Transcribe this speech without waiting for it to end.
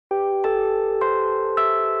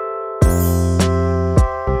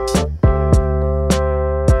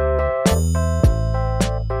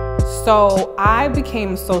So I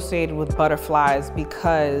became associated with butterflies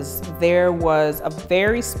because there was a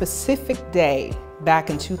very specific day back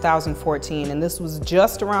in 2014, and this was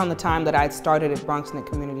just around the time that I had started at BronxNet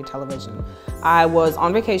Community Television. I was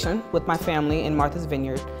on vacation with my family in Martha's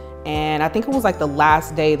Vineyard, and I think it was like the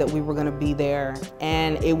last day that we were gonna be there,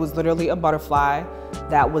 and it was literally a butterfly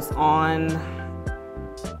that was on,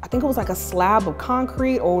 I think it was like a slab of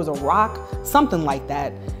concrete or it was a rock, something like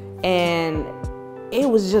that, and it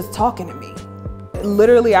was just talking to me.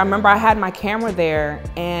 Literally, I remember I had my camera there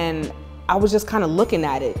and I was just kind of looking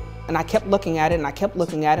at it, and I kept looking at it and I kept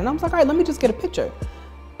looking at it, and I was like, all right, let me just get a picture.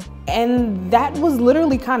 And that was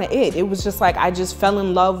literally kind of it. It was just like, I just fell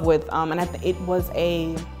in love with, it was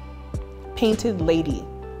a painted lady.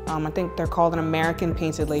 I think they're called an American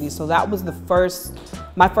painted lady. So that was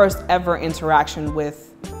my first ever interaction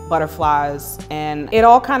with butterflies, and it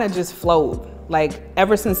all kind of just flowed. Like,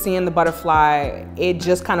 ever since seeing the butterfly, it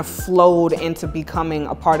just kind of flowed into becoming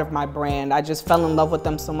a part of my brand. I just fell in love with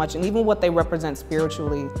them so much, and even what they represent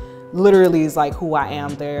spiritually literally is like who I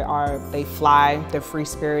am. They fly, they're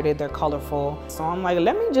free-spirited, they're colorful. So I'm like,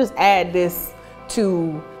 let me just add this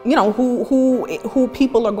to, you know, who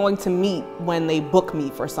people are going to meet when they book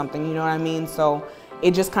me for something, you know what I mean? So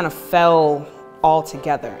it just kind of fell all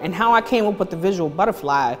together. And how I came up with the visual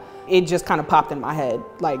butterfly, it just kind of popped in my head,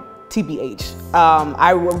 like, TBH.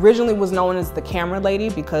 I originally was known as the camera lady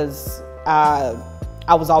because I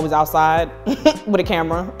was always outside with a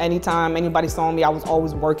camera. Anytime anybody saw me, I was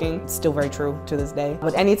always working. It's still very true to this day.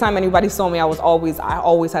 But anytime anybody saw me, I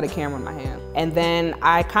always had a camera in my hand. And then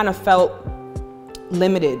I kind of felt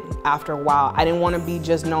limited after a while. I didn't want to be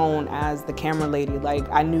just known as the camera lady. Like,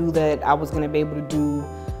 I knew that I was going to be able to do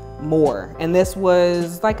more. And this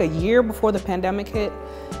was like a year before the pandemic hit.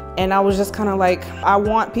 And I was just kind of like, I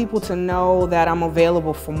want people to know that I'm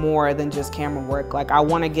available for more than just camera work. Like, I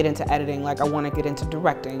want to get into editing, like I want to get into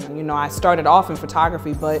directing. You know, I started off in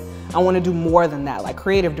photography, but I want to do more than that, like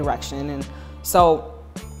creative direction. And so,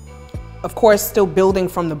 of course, still building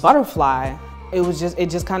from the butterfly, it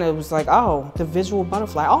just kind of was like, oh, the visual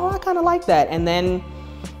butterfly. Oh, I kind of like that. And then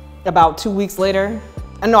about 2 weeks later,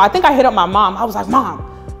 I think I hit up my mom. I was like, Mom,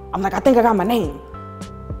 I think I got my name.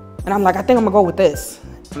 And I'm like, I think I'm gonna go with this.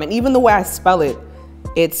 I mean, even the way I spell it,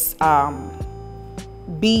 it's Butterfleye,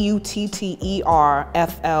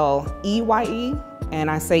 and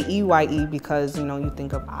I say EYE because, you know, you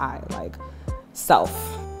think of I, like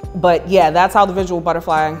self. But yeah, that's how the visual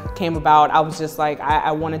butterfly came about. I was just like,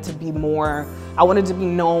 I wanted to be more, I wanted to be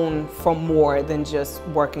known for more than just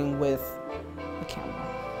working with